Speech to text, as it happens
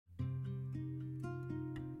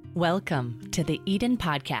Welcome to the Eden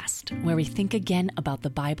Podcast, where we think again about the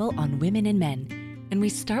Bible on women and men, and we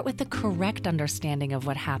start with the correct understanding of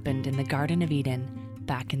what happened in the Garden of Eden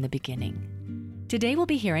back in the beginning. Today we'll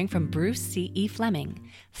be hearing from Bruce C. E.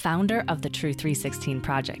 Fleming, founder of the True 316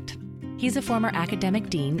 Project. He's a former academic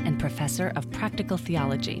dean and professor of practical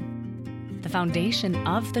theology. The foundation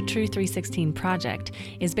of the True 316 Project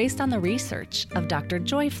is based on the research of Dr.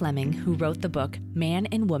 Joy Fleming, who wrote the book Man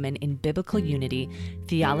and Woman in Biblical Unity,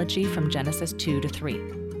 Theology from Genesis 2 to 3.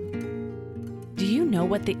 Do you know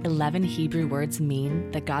what the 11 Hebrew words mean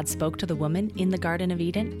that God spoke to the woman in the Garden of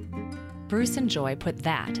Eden? Bruce and Joy put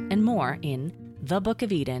that and more in The Book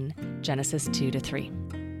of Eden, Genesis 2 to 3.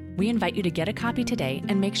 We invite you to get a copy today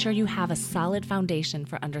and make sure you have a solid foundation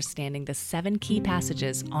for understanding the 7 key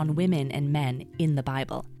passages on women and men in the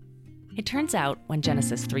Bible. It turns out when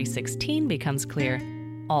Genesis 3:16 becomes clear,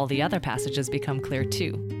 all the other passages become clear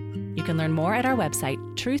too. You can learn more at our website,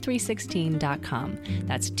 true316.com.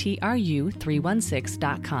 That's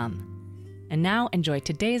TRU316.com. And now enjoy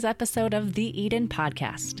today's episode of the Eden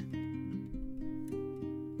Podcast.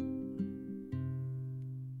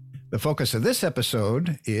 The focus of this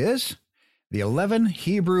episode is the 11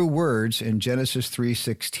 Hebrew words in Genesis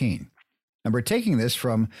 3:16. And we're taking this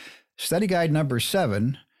from study guide number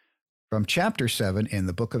 7 from chapter 7 in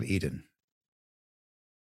the Book of Eden.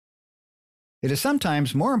 It is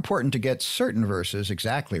sometimes more important to get certain verses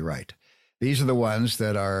exactly right. These are the ones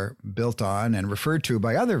that are built on and referred to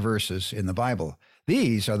by other verses in the Bible.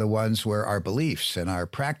 These are the ones where our beliefs and our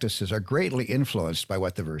practices are greatly influenced by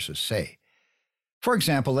what the verses say. For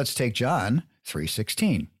example, let's take John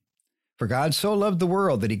 3:16. For God so loved the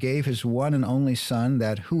world that he gave his one and only Son,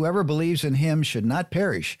 that whoever believes in him should not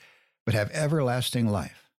perish, but have everlasting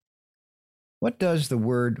life. What does the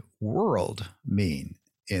word world mean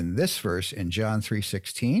in this verse in John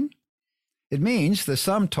 3:16? It means the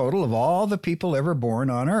sum total of all the people ever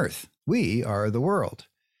born on earth. We are the world.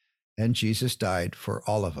 And Jesus died for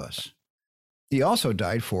all of us. He also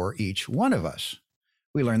died for each one of us.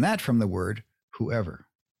 We learn that from the word whoever.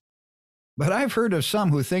 But I've heard of some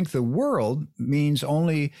who think the world means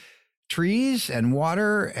only trees and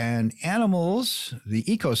water and animals, the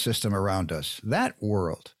ecosystem around us, that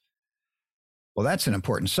world. Well, that's an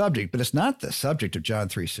important subject, but it's not the subject of John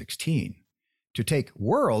 3:16. To take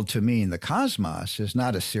world to mean the cosmos is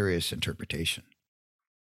not a serious interpretation.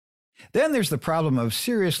 Then there's the problem of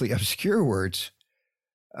seriously obscure words.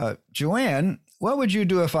 Joanne, what would you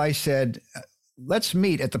do if I said, let's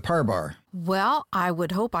meet at the Parbar? Well, I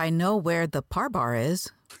would hope I know where the Parbar is.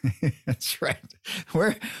 That's right.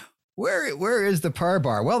 Where is the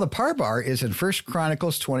Parbar? Well, the Parbar is in 1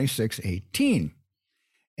 Chronicles 26:18.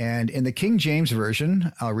 And in the King James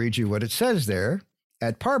Version, I'll read you what it says there.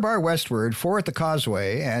 At Parbar westward, 4 at the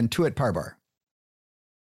causeway, and 2 at Parbar.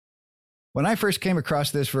 When I first came across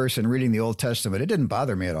this verse in reading the Old Testament, it didn't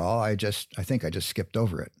bother me at all. I think I just skipped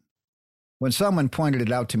over it. When someone pointed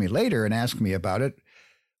it out to me later and asked me about it,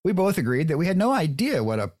 we both agreed that we had no idea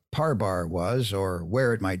what a Parbar was or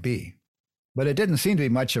where it might be. But it didn't seem to be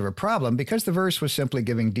much of a problem because the verse was simply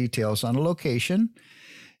giving details on a location,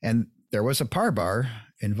 and there was a Parbar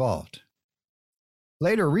involved.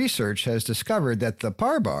 Later research has discovered that the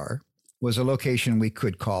Parbar was a location we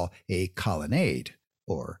could call a colonnade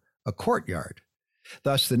or a courtyard.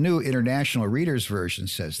 Thus, the New International Reader's Version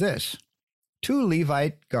says this: 2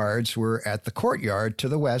 Levite guards were at the courtyard to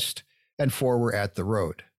the west, and 4 were at the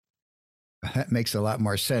road. That makes a lot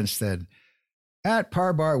more sense than at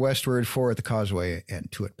Parbar westward, 4 at the causeway,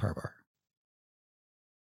 and 2 at Parbar.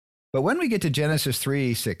 But when we get to Genesis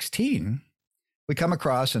 3:16, we come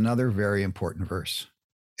across another very important verse.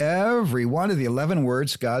 Every one of the 11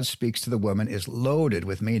 words God speaks to the woman is loaded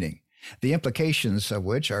with meaning, the implications of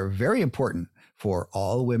which are very important for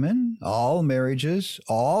all women, all marriages,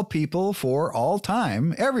 all people, for all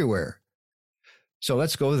time, everywhere. So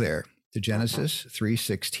let's go there to Genesis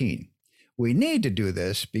 3:16. We need to do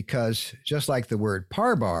this because just like the word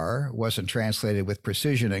Parbar wasn't translated with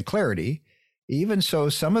precision and clarity, even so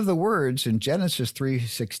some of the words in Genesis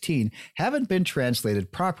 3:16 haven't been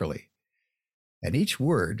translated properly. And each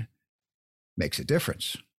word makes a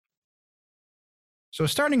difference. So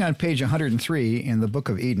starting on page 103 in the Book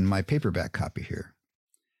of Eden, my paperback copy here,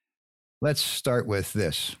 let's start with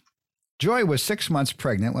this. Joy was 6 months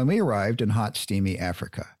pregnant when we arrived in hot, steamy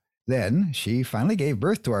Africa. Then she finally gave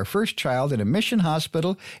birth to our first child in a mission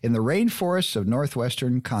hospital in the rainforests of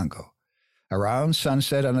northwestern Congo. Around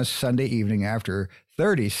sunset on a Sunday evening, after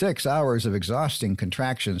 36 hours of exhausting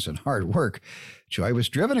contractions and hard work, Joy was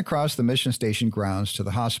driven across the mission station grounds to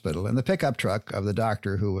the hospital in the pickup truck of the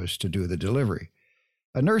doctor who was to do the delivery.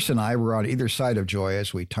 A nurse and I were on either side of Joy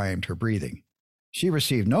as we timed her breathing. She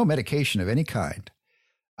received no medication of any kind.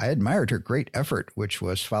 I admired her great effort, which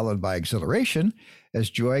was followed by exhilaration as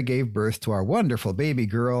Joy gave birth to our wonderful baby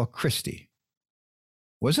girl, Christy.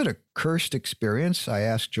 Was it a cursed experience? I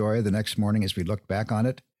asked Joy the next morning as we looked back on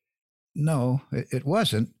it. No, it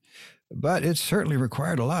wasn't, but it certainly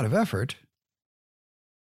required a lot of effort.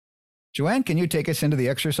 Joanne, can you take us into the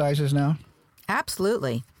exercises now?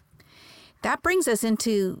 Absolutely. That brings us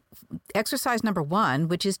into exercise number 1,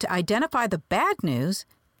 which is to identify the bad news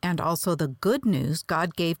and also the good news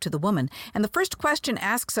God gave to the woman. And the first question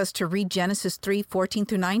asks us to read Genesis 3:14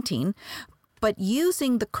 through 19, but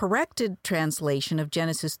using the corrected translation of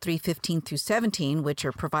Genesis 3:15 through 17, which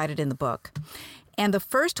are provided in the book. And the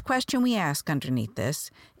first question we ask underneath this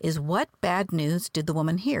is, what bad news did the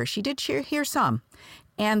woman hear? She did hear some.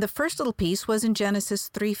 And the first little piece was in Genesis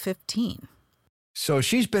 3:15. So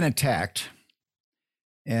she's been attacked,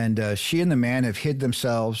 and she and the man have hid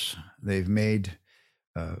themselves. They've made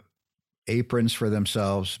aprons for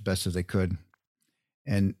themselves best as they could.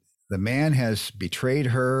 And the man has betrayed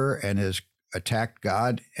her and has attacked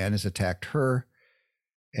God and has attacked her.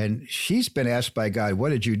 And she's been asked by God, what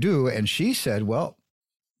did you do? And she said, well,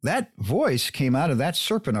 that voice came out of that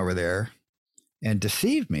serpent over there and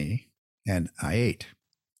deceived me, and I ate.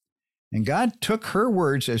 And God took her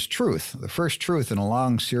words as truth, the first truth in a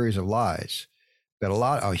long series of lies.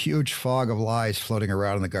 Got a huge fog of lies floating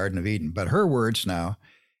around in the Garden of Eden. But her words now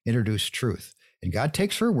introduce truth. And God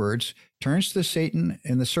takes her words, turns to Satan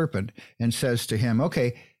and the serpent, and says to him,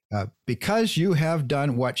 okay, because you have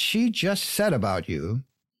done what she just said about you,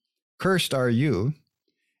 cursed are you.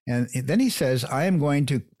 And then he says, I am going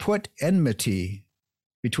to put enmity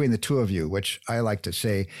between the two of you, which I like to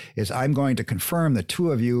say is I'm going to confirm the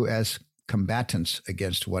two of you as combatants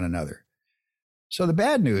against one another. So the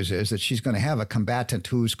bad news is that she's going to have a combatant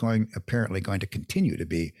who's apparently going to continue to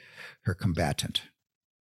be her combatant.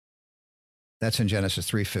 That's in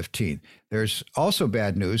Genesis 3:15. There's also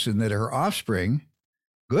bad news in that her offspring,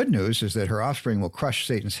 good news is that her offspring will crush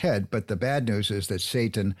Satan's head, but the bad news is that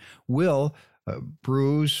Satan will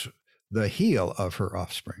bruise the heel of her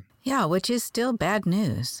offspring. Yeah, which is still bad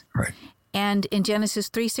news. Right. And in Genesis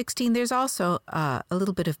 3:16, there's also a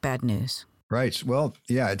little bit of bad news. Right. Well,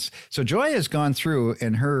 yeah. So Joy has gone through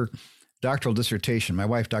in her doctoral dissertation, my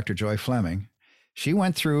wife, Dr. Joy Fleming, she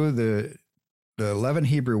went through the 11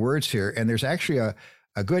 Hebrew words here, and there's actually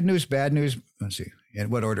a good news, bad news. Let's see in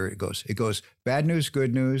what order it goes. It goes bad news,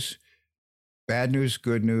 good news, bad news,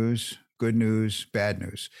 good news, bad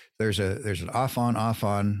news. There's an off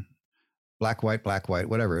on, black, white,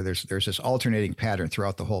 whatever. There's this alternating pattern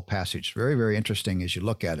throughout the whole passage. Very, very interesting as you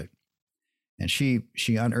look at it. And she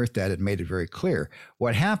unearthed that and made it very clear.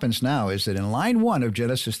 What happens now is that in line 1 of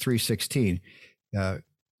Genesis 3:16,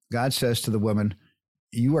 God says to the woman,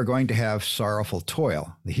 you are going to have sorrowful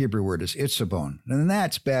toil. The Hebrew word is itzabon. And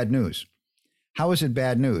that's bad news. How is it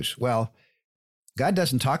bad news? Well, God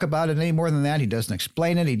doesn't talk about it any more than that. He doesn't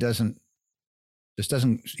explain it. He just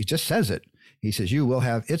says it. He says, you will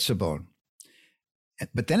have itzabon.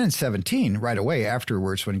 But then in 17, right away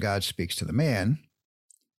afterwards, when God speaks to the man,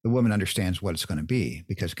 the woman understands what it's going to be,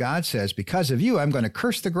 because God says, because of you, I'm going to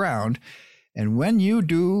curse the ground. And when you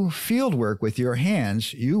do field work with your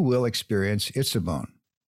hands, you will experience itzabon,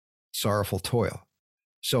 sorrowful toil.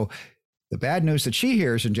 So the bad news that she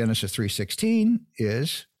hears in Genesis 3:16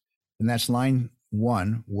 is, and that's line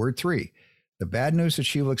 1, word 3. The bad news that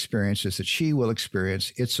she will experience is that she will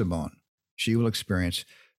experience itzabon. She will experience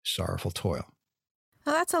sorrowful toil.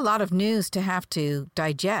 Well, that's a lot of news to have to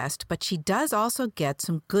digest, but she does also get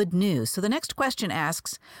some good news. So the next question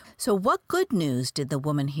asks, so what good news did the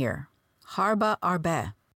woman hear? Harba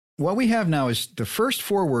arbe. What we have now is the first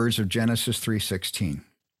 4 words of Genesis 3:16.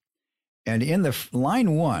 And in the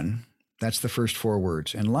line 1, that's the first 4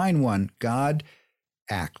 words. In line 1, God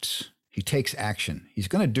acts. He takes action. He's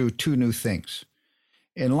going to do 2 new things.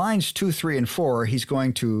 In lines 2, 3, and 4, he's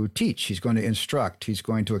going to teach, he's going to instruct, he's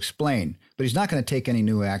going to explain, but he's not going to take any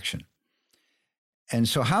new action. And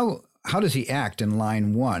so how does he act in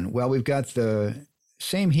line 1? Well, we've got the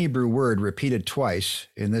same Hebrew word repeated twice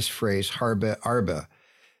in this phrase, harbe arba,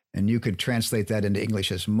 and you could translate that into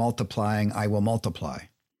English as multiplying, I will multiply.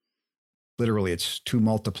 Literally, it's to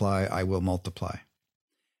multiply, I will multiply.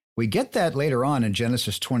 We get that later on in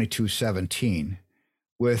Genesis 22:17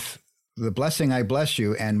 with the blessing, I bless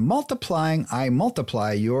you, and multiplying, I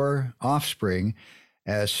multiply your offspring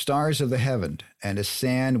as stars of the heaven and as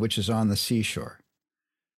sand which is on the seashore.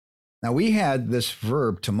 Now, we had this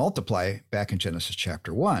verb to multiply back in Genesis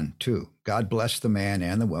chapter 1, too. God blessed the man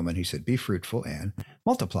and the woman. He said, be fruitful and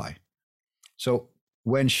multiply. So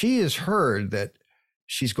when she has heard that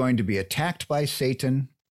she's going to be attacked by Satan,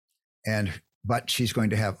 but she's going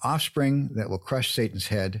to have offspring that will crush Satan's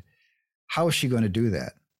head, how is she going to do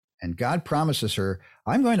that? And God promises her,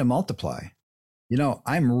 I'm going to multiply.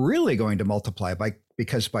 I'm really going to multiply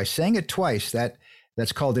because by saying it twice,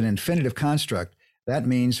 that's called an infinitive construct. That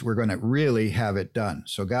means we're going to really have it done.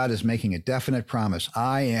 So God is making a definite promise.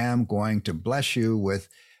 I am going to bless you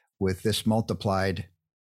with this multiplied.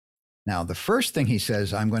 Now, the first thing he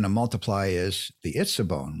says I'm going to multiply is the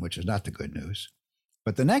itzabone, which is not the good news.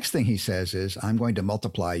 But the next thing he says is I'm going to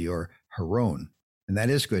multiply your heron. And that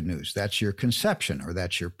is good news. That's your conception, or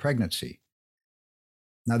that's your pregnancy.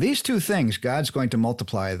 Now, these two things, God's going to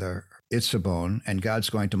multiply the itzabone and God's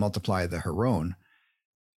going to multiply the heron,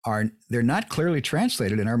 they're not clearly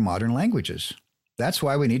translated in our modern languages. That's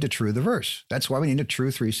why we need to true the verse. That's why we need to true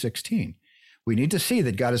 3:16. We need to see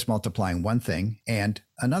that God is multiplying one thing and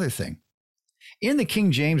another thing. In the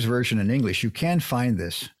King James Version in English, you can find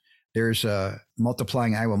this. There's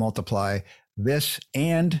multiplying, I will multiply this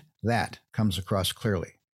and that comes across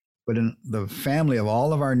clearly. But in the family of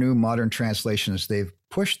all of our new modern translations, they've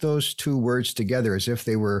pushed those two words together as if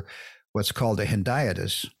they were what's called a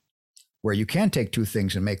hendiadys, where you can take two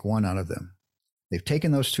things and make one out of them. They've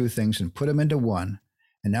taken those two things and put them into one,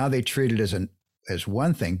 and now they treat it as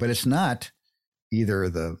one thing, but it's not either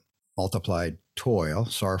the multiplied toil,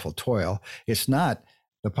 sorrowful toil. It's not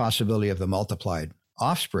the possibility of the multiplied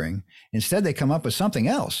offspring. Instead, they come up with something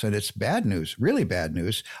else, and it's bad news, really bad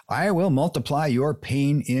news. I will multiply your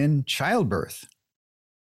pain in childbirth,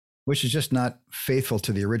 which is just not faithful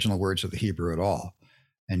to the original words of the Hebrew at all,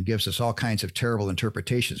 and gives us all kinds of terrible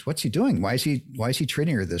interpretations. What's he doing? Why is he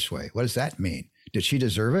treating her this way? What does that mean? Did she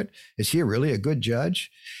deserve it? Is he really a good judge?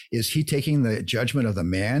 Is he taking the judgment of the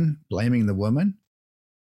man, blaming the woman?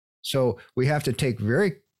 So we have to take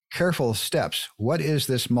very careful steps. What is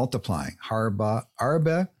this multiplying? Arba,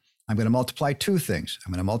 I'm going to multiply two things.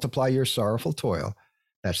 I'm going to multiply your sorrowful toil.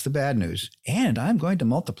 That's the bad news. And I'm going to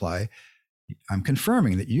multiply, I'm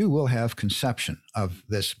confirming that you will have conception of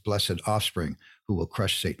this blessed offspring who will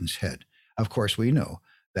crush Satan's head. Of course, we know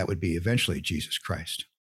that would be eventually Jesus Christ.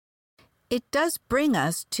 It does bring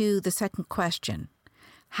us to the second question.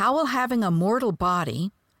 How will having a mortal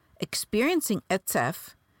body, experiencing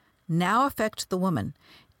etzef, now affect the woman?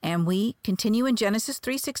 And we continue in Genesis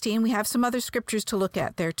 3:16. We have some other scriptures to look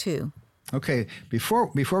at there too. Okay, before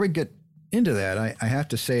we get into that, I have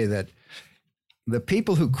to say that the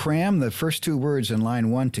people who cram the first two words in line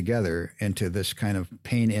 1 together into this kind of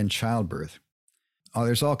pain in childbirth,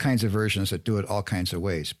 there's all kinds of versions that do it all kinds of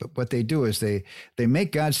ways. But what they do is they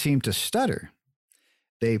make God seem to stutter.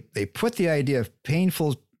 They put the idea of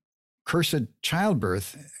painful, cursed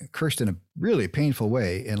childbirth, cursed in a really painful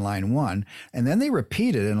way, in line 1, and then they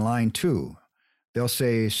repeat it in line 2. They'll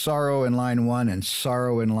say sorrow in line 1 and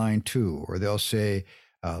sorrow in line 2, or they'll say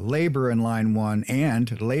labor in line 1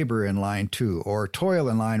 and labor in line 2, or toil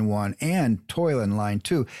in line 1 and toil in line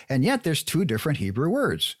 2, and yet there's two different Hebrew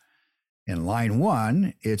words. In line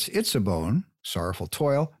 1, it's itzabone, sorrowful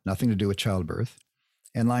toil, nothing to do with childbirth.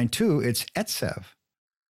 In line 2, it's etzev,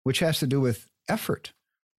 which has to do with effort.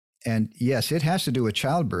 And yes, it has to do with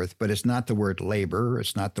childbirth, but it's not the word labor,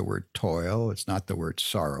 it's not the word toil, it's not the word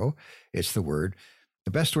sorrow. It's the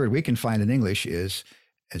best word we can find in English is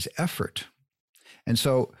effort. And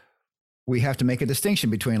so we have to make a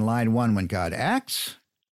distinction between line 1 when God acts,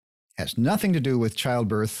 has nothing to do with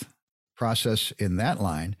childbirth process in that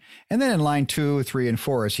line, and then in line 2, 3, and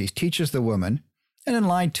 4 as he teaches the woman, and in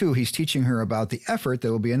line 2 he's teaching her about the effort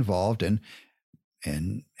that will be involved in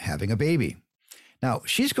having a baby. Now,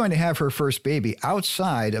 she's going to have her first baby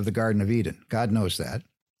outside of the Garden of Eden. God knows that,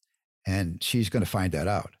 and she's going to find that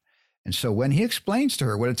out. And so when he explains to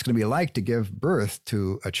her what it's going to be like to give birth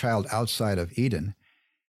to a child outside of Eden,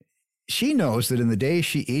 she knows that in the day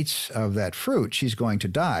she eats of that fruit, she's going to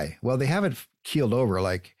die. Well, they haven't keeled over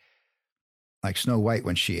like Snow White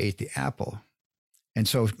when she ate the apple. And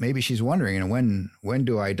so maybe she's wondering, when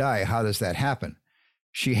do I die? How does that happen?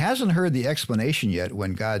 She hasn't heard the explanation yet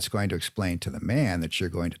when God's going to explain to the man that you're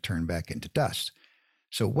going to turn back into dust.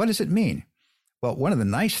 So what does it mean? Well, one of the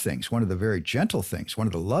nice things, one of the very gentle things, one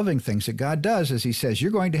of the loving things that God does is he says,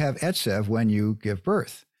 you're going to have etzev when you give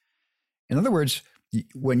birth. In other words,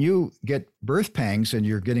 when you get birth pangs and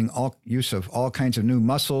you're getting all use of all kinds of new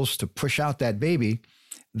muscles to push out that baby,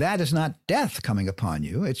 that is not death coming upon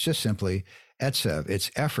you. It's just simply etzev.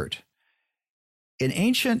 It's effort. In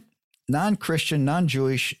ancient non-Christian,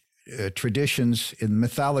 non-Jewish traditions in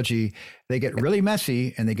mythology, they get really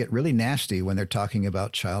messy and they get really nasty when they're talking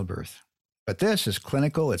about childbirth. But this is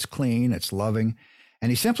clinical, it's clean, it's loving,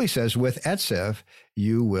 And he simply says, with Etzev,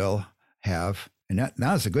 you will have, and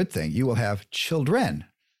now it's a good thing, you will have children.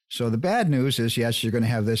 So the bad news is, yes, you're going to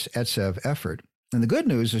have this Etzev effort. And the good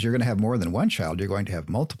news is you're going to have more than one child. You're going to have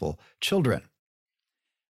multiple children.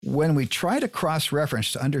 When we try to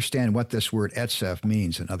cross-reference to understand what this word Etzev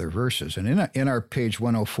means in other verses, and in our page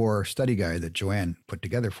 104 study guide that Joanne put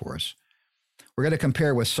together for us, we're going to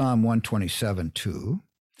compare with Psalm 127:2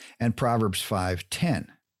 and Proverbs 5:10.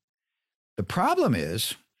 The problem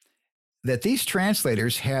is that these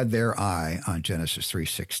translators had their eye on Genesis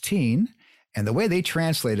 3:16, and the way they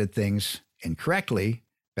translated things incorrectly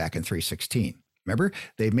back in 3:16. Remember,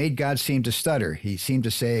 they made God seem to stutter. He seemed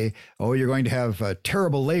to say, oh, you're going to have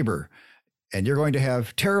terrible labor, and you're going to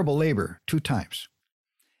have terrible labor 2 times.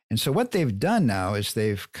 And so what they've done now is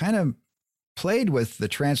they've kind of played with the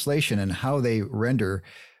translation and how they render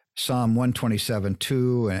Psalm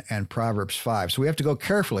 127:2 and Proverbs 5. So we have to go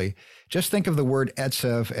carefully. Just think of the word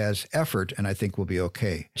Etzev as effort, and I think we'll be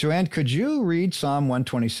okay. Joanne, could you read Psalm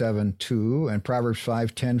 127:2 and Proverbs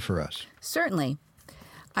 5:10 for us? Certainly.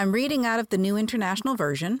 I'm reading out of the New International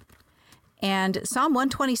Version, and Psalm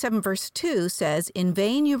 127 verse 2 says, "In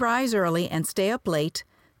vain you rise early and stay up late,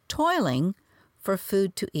 toiling for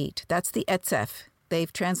food to eat." That's the Etzev.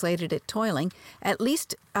 They've translated it toiling. At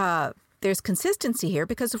least there's consistency here,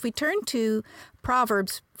 because if we turn to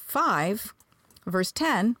Proverbs 5 verse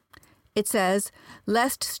 10, it says,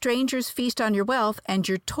 "Lest strangers feast on your wealth and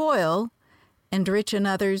your toil enrich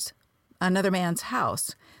another man's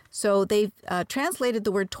house." So they've translated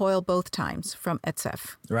the word toil both times from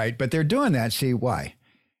Etzev. Right, but they're doing that. See, why?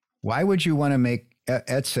 Why would you want to make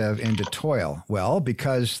Etzev into toil? Well,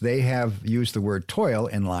 because they have used the word toil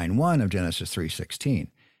in line 1 of Genesis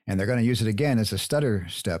 3:16, and they're going to use it again as a stutter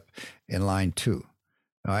step in line 2.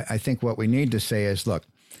 I think what we need to say is, look,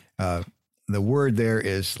 the word there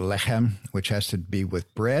is lechem, which has to be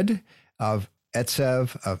with bread, of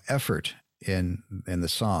Etzev, of effort in the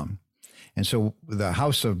psalm. And so the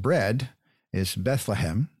house of bread is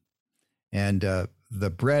Bethlehem, and the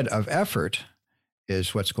bread of effort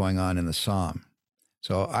is what's going on in the psalm.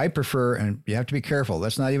 So I prefer, and you have to be careful,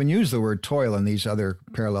 let's not even use the word toil in these other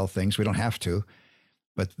parallel things. We don't have to,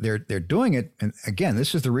 but they're doing it. And again,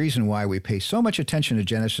 this is the reason why we pay so much attention to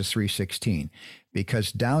Genesis 3:16,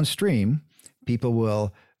 because downstream, people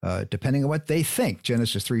will, depending on what they think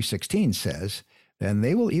Genesis 3:16 says, then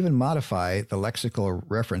they will even modify the lexical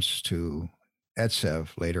reference to Etzev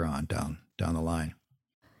later on down the line.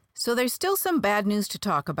 So there's still some bad news to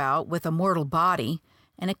talk about with a mortal body,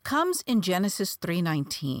 and it comes in Genesis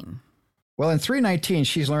 3:19. Well, in 3:19,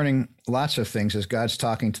 she's learning lots of things as God's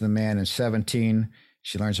talking to the man. In 17,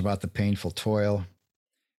 she learns about the painful toil.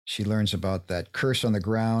 She learns about that curse on the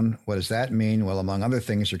ground. What does that mean? Well, among other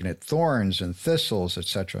things, you're going to get thorns and thistles,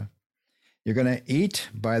 etc. You're going to eat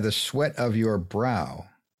by the sweat of your brow.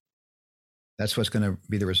 That's what's going to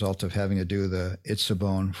be the result of having to do the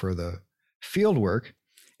itzabon for the field work.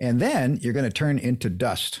 And then you're going to turn into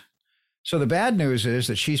dust. So the bad news is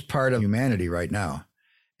that she's part of humanity right now.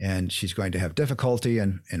 And she's going to have difficulty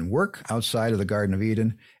in work outside of the Garden of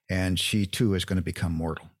Eden. And she too is going to become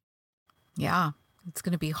mortal. Yeah, it's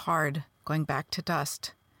going to be hard going back to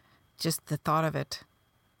dust. Just the thought of it.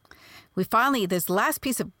 This last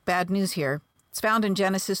piece of bad news here. It's found in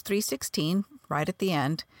Genesis 3:16, right at the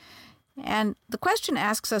end. And the question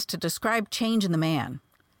asks us to describe change in the man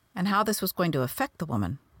and how this was going to affect the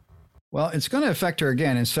woman. Well, it's going to affect her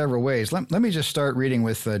again in several ways. Let me just start reading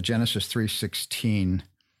with Genesis 3:16.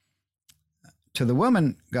 To the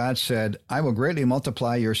woman, God said, "I will greatly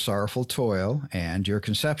multiply your sorrowful toil and your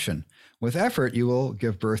conception. With effort, you will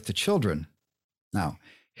give birth to children." Now,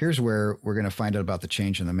 here's where we're going to find out about the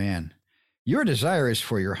change in the man. Your desire is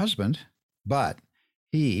for your husband, but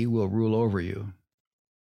he will rule over you.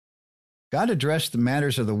 God addressed the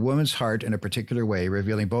matters of the woman's heart in a particular way,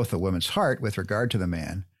 revealing both the woman's heart with regard to the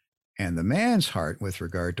man and the man's heart with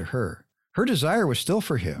regard to her. Her desire was still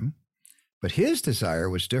for him, but his desire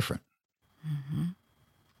was different. Mm-hmm.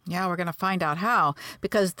 Yeah, we're going to find out how,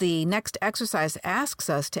 because the next exercise asks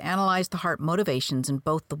us to analyze the heart motivations in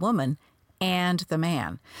both the woman and the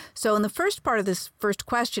man. So in the first part of this first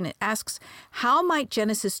question, it asks, how might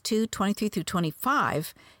Genesis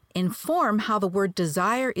 2:23-25 inform how the word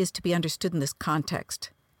desire is to be understood in this context?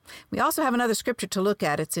 We also have another scripture to look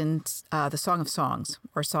at. It's in the Song of Songs,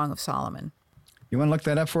 or Song of Solomon. You want to look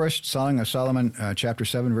that up for us? Song of Solomon, chapter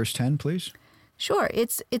 7, verse 10, please? Sure.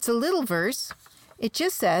 It's a little verse. It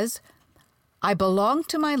just says, "I belong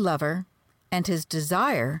to my lover, and his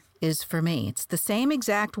desire is for me." It's the same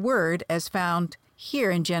exact word as found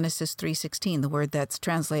here in Genesis 3:16, the word that's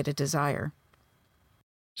translated desire.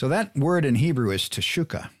 So that word in Hebrew is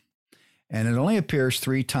teshuka, and it only appears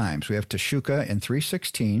 3 times. We have teshuka in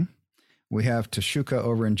 3:16. We have teshuka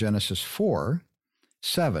over in Genesis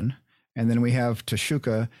 4:7, and then we have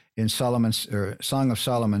teshuka in Solomon's Song of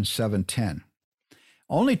Solomon 7:10.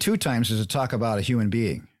 Only 2 times does it talk about a human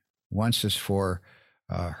being. Once is for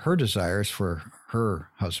her desires for her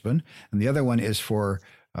husband, and the other one is for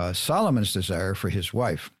Solomon's desire for his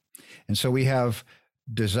wife. And so we have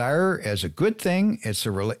desire as a good thing.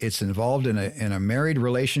 It's involved in a married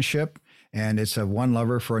relationship, and it's a one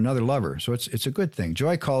lover for another lover. So it's a good thing.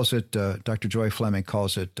 Joy calls it, Dr. Joy Fleming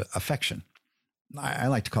calls it affection. I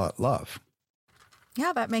like to call it love.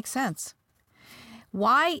 Yeah, that makes sense.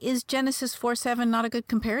 Why is Genesis 4:7 not a good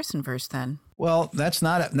comparison verse then? Well, that's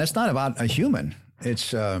not about a human.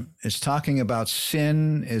 It's talking about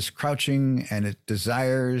sin is crouching and it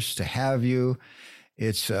desires to have you.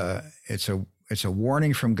 It's a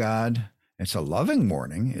warning from God. It's a loving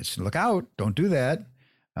warning. It's look out, don't do that.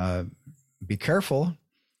 Be careful.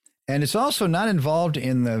 And it's also not involved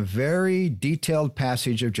in the very detailed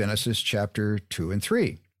passage of Genesis chapter 2 and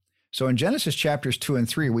 3. So in Genesis chapters 2 and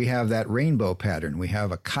 3, we have that rainbow pattern. We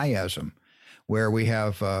have a chiasm where we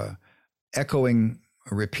have echoing,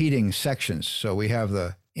 repeating sections. So we have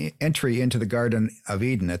the entry into the Garden of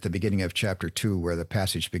Eden at the beginning of chapter 2, where the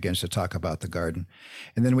passage begins to talk about the garden.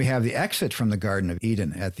 And then we have the exit from the Garden of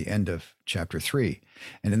Eden at the end of chapter 3.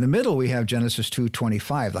 And in the middle, we have Genesis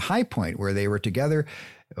 2:25, the high point where they were together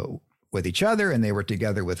with each other and they were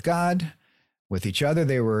together with God. With each other,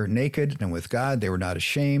 they were naked, and with God, they were not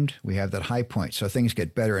ashamed. We have that high point. So things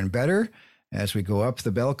get better and better as we go up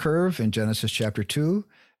the bell curve in Genesis chapter 2,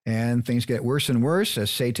 and things get worse and worse as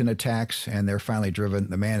Satan attacks, and they're finally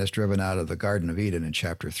the man is driven out of the Garden of Eden in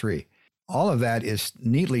chapter 3. All of that is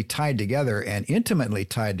neatly tied together and intimately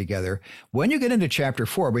tied together. When you get into chapter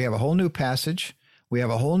 4, we have a whole new passage. We have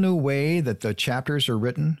a whole new way that the chapters are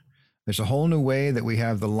written. There's a whole new way that we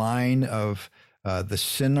have the line of the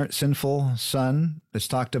sinful son that's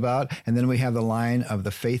talked about, and then we have the line of the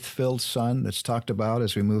faith-filled son that's talked about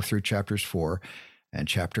as we move through chapters 4 and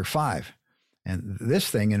chapter 5. And this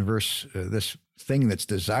thing in this thing that's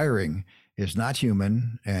desiring is not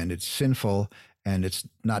human, and it's sinful, and it's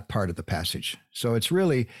not part of the passage. So it's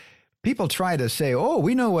really, people try to say, oh,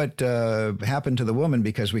 we know what happened to the woman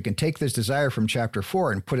because we can take this desire from chapter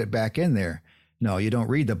 4 and put it back in there. No, you don't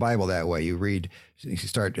read the Bible that way. You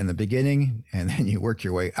start in the beginning and then you work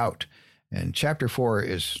your way out. And chapter 4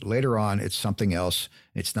 is later on, it's something else.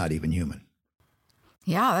 It's not even human.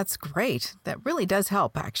 Yeah, that's great. That really does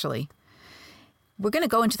help, actually. We're going to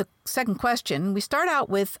go into the second question. We start out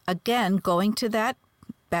with, again, going to that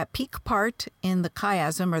peak part in the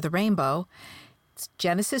chiasm or the rainbow. It's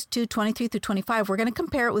Genesis 2:23-25. We're going to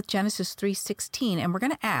compare it with Genesis 3:16, and we're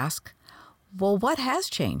going to ask, well, what has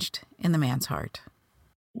changed in the man's heart?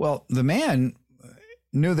 Well, the man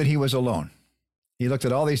knew that he was alone. He looked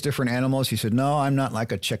at all these different animals. He said, no, I'm not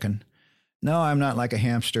like a chicken. No, I'm not like a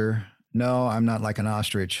hamster. No, I'm not like an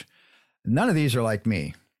ostrich. None of these are like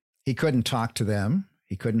me. He couldn't talk to them.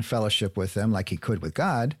 He couldn't fellowship with them like he could with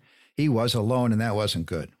God. He was alone, and that wasn't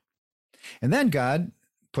good. And then God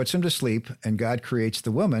puts him to sleep, and God creates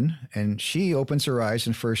the woman, and she opens her eyes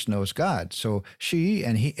and first knows God. So she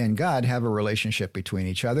and God have a relationship between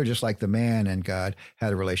each other, just like the man and God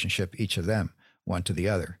had a relationship, each of them, one to the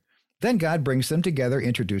other. Then God brings them together,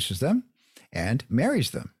 introduces them, and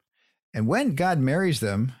marries them. And when God marries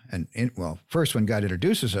them, first when God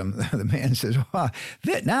introduces them, the man says, wow,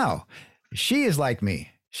 now she is like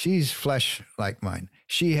me. She's flesh like mine.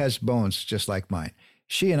 She has bones just like mine.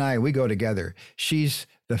 She and I, we go together. She's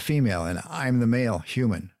the female and I'm the male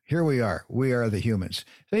human. Here we are. We are the humans.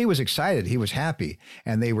 So he was excited. He was happy.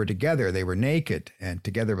 And they were together. They were naked and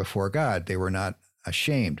together before God. They were not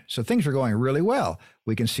ashamed. So things were going really well.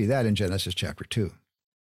 We can see that in Genesis chapter 2.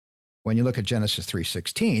 When you look at Genesis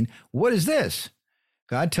 3:16, what is this?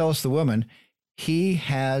 God tells the woman, he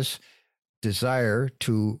has desire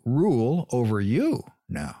to rule over you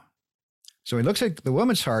now. So he looks at the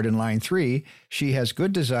woman's heart in line 3. She has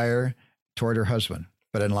good desire toward her husband.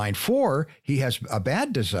 But in line 4, he has a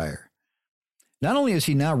bad desire. Not only is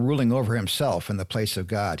he now ruling over himself in the place of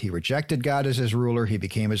God, he rejected God as his ruler, he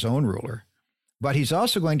became his own ruler. But he's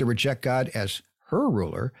also going to reject God as her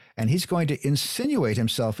ruler, and he's going to insinuate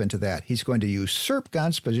himself into that. He's going to usurp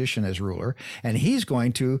God's position as ruler, and he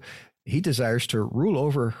desires to rule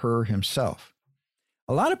over her himself.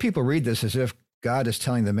 A lot of people read this as if God is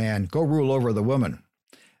telling the man, go rule over the woman.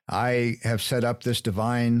 I have set up this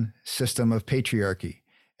divine system of patriarchy,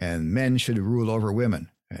 and men should rule over women.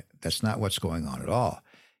 That's not what's going on at all.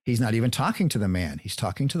 He's not even talking to the man. He's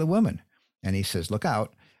talking to the woman. And he says, look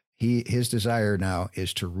out, His desire now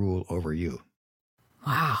is to rule over you.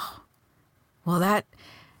 Wow. Well, that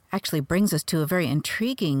actually brings us to a very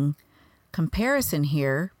intriguing comparison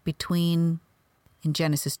here between in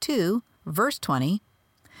Genesis 2, verse 20,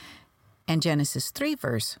 and Genesis 3,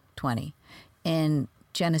 verse 20. In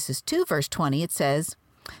Genesis 2, verse 20, it says,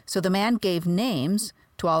 "So the man gave names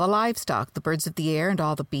to all the livestock, the birds of the air, and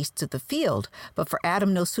all the beasts of the field. But for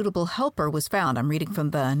Adam no suitable helper was found." I'm reading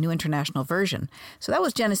from the New International Version. So that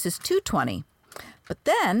was Genesis 2:20. But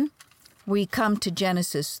then we come to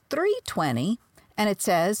Genesis 3:20, and it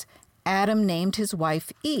says, "Adam named his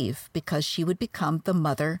wife Eve because she would become the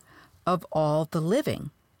mother of all the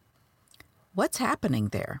living." What's happening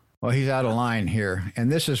there? Well, he's out of line here.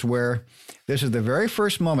 And this is the very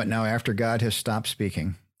first moment now after God has stopped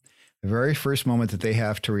speaking, the very first moment that they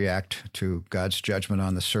have to react to God's judgment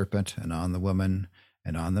on the serpent and on the woman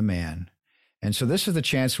and on the man. And so this is the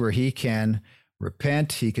chance where he can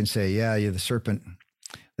repent. He can say, yeah, the serpent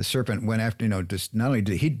went after, just not only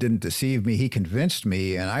didn't deceive me, he convinced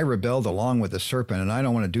me, and I rebelled along with the serpent, and I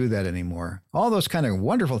don't want to do that anymore. All those kind of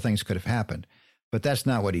wonderful things could have happened, but that's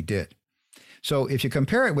not what he did. So if you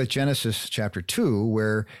compare it with Genesis chapter 2,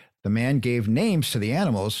 where the man gave names to the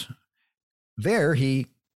animals, there he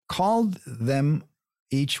called them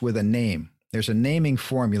each with a name. There's a naming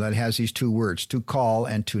formula that has these two words, to call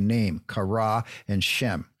and to name, Kara and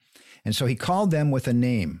Shem. And so he called them with a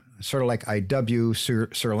name, sort of like I.W.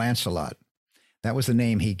 Sir Lancelot. That was the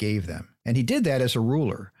name he gave them. And he did that as a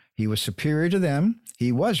ruler. He was superior to them.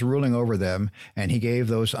 He was ruling over them, and he gave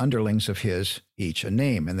those underlings of his each a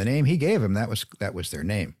name. And the name he gave them, that was their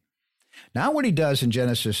name. Now what he does in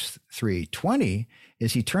Genesis 3:20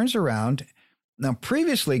 is he turns around. Now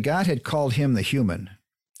previously God had called him the human,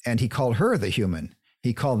 and he called her the human.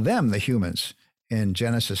 He called them the humans. In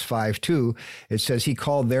Genesis 5:2, it says he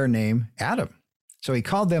called their name Adam. So he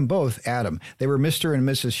called them both Adam. They were Mr. and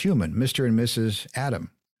Mrs. Human, Mr. and Mrs. Adam.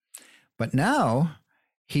 But now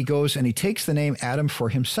he goes and he takes the name Adam for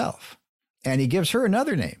himself, and he gives her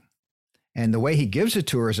another name. And the way he gives it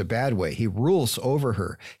to her is a bad way. He rules over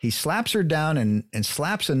her. He slaps her down and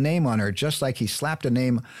slaps a name on her, just like he slapped a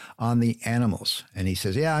name on the animals. And he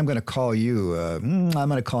says, yeah, I'm going to call you,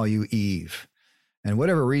 Eve. And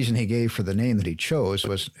whatever reason he gave for the name that he chose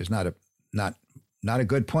is not a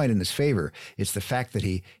good point in his favor. It's the fact that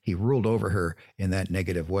he ruled over her in that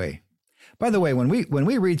negative way. By the way, when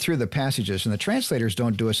we read through the passages, and the translators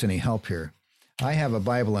don't do us any help here, I have a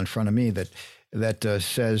Bible in front of me that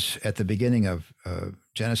says at the beginning of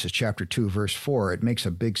Genesis chapter 2, verse 4, it makes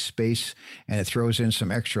a big space and it throws in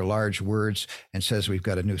some extra large words and says we've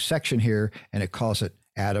got a new section here, and it calls it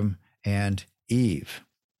Adam and Eve.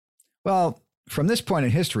 Well, from this point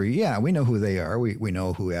in history, yeah, we know who they are. We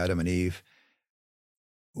know who Adam and Eve,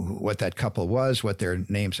 what that couple was, what their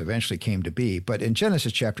names eventually came to be. But in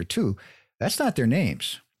Genesis chapter 2, that's not their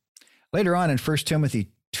names. Later on in 1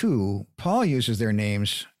 Timothy 2, Paul uses their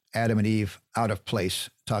names, Adam and Eve, out of place,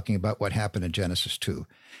 talking about what happened in Genesis 2.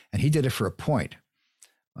 And he did it for a point.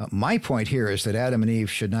 My point here is that Adam and Eve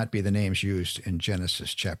should not be the names used in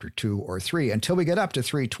Genesis chapter 2 or 3 until we get up to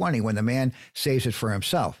 3:20, when the man saves it for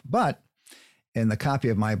himself. But in the copy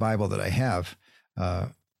of my Bible that I have,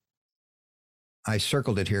 I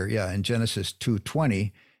circled it here. Yeah, in Genesis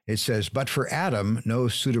 2:20, it says, but for Adam, no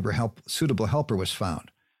suitable helper was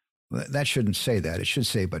found. That shouldn't say that. It should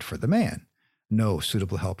say, but for the man, no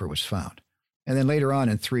suitable helper was found. And then later on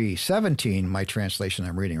in 3:17, my translation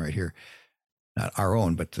I'm reading right here, not our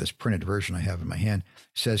own, but this printed version I have in my hand,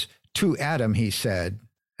 says, to Adam he said,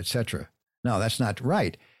 etc. No, that's not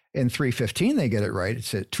right. In 3:15, they get it right. It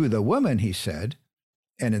said, to the woman he said.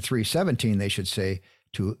 And in 3:17, they should say,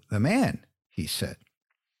 to the man he said.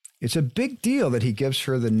 It's a big deal that he gives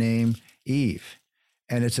her the name Eve.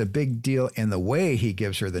 And it's a big deal in the way he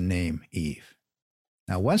gives her the name Eve.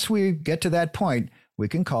 Now, once we get to that point, we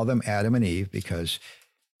can call them Adam and Eve, because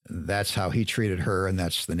that's how he treated her, and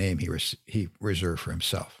that's the name he reserved for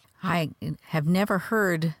himself. I have never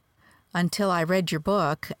heard, until I read your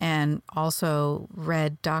book and also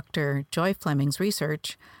read Dr. Joy Fleming's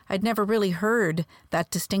research, I'd never really heard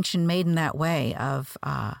that distinction made in that way of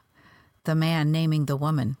the man naming the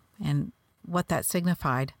woman and what that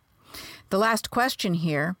signified. The last question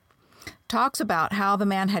here talks about how the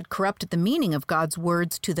man had corrupted the meaning of God's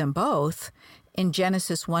words to them both in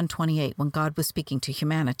Genesis 1:28, when God was speaking to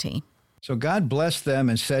humanity. So God blessed them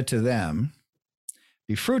and said to them,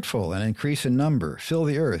 be fruitful and increase in number, fill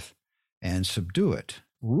the earth and subdue it.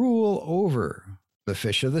 Rule over the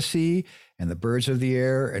fish of the sea and the birds of the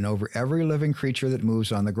air and over every living creature that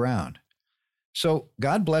moves on the ground. So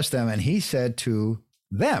God blessed them, and he said to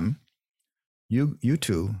them, you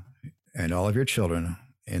two and all of your children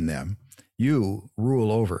in them, you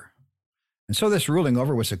rule over. And so this ruling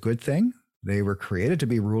over was a good thing. They were created to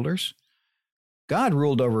be rulers. God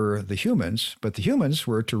ruled over the humans, but the humans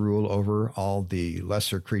were to rule over all the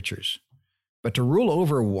lesser creatures. But to rule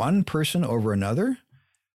over one person over another,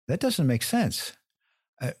 that doesn't make sense.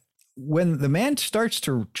 When the man starts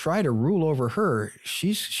to try to rule over her,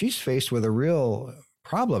 she's faced with a real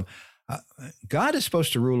problem. God is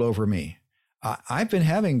supposed to rule over me. I've been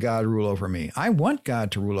having God rule over me. I want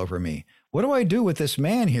God to rule over me. What do I do with this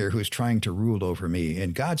man here who's trying to rule over me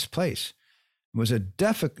in God's place? It was a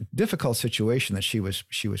difficult situation that she was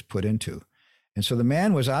put into. And so the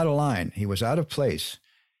man was out of line. He was out of place.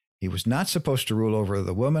 He was not supposed to rule over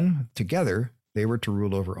the woman. Together, they were to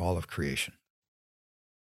rule over all of creation.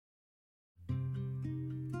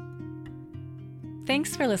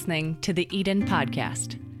 Thanks for listening to the Eden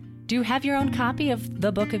Podcast. Do you have your own copy of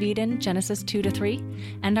the Book of Eden, Genesis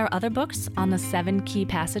 2-3, and our other books on the 7 key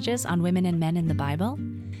passages on women and men in the Bible?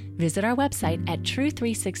 Visit our website at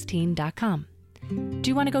true316.com. Do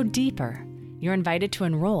you want to go deeper? You're invited to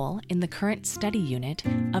enroll in the current study unit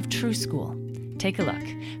of True School. Take a look.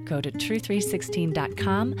 Go to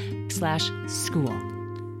true316.com/school.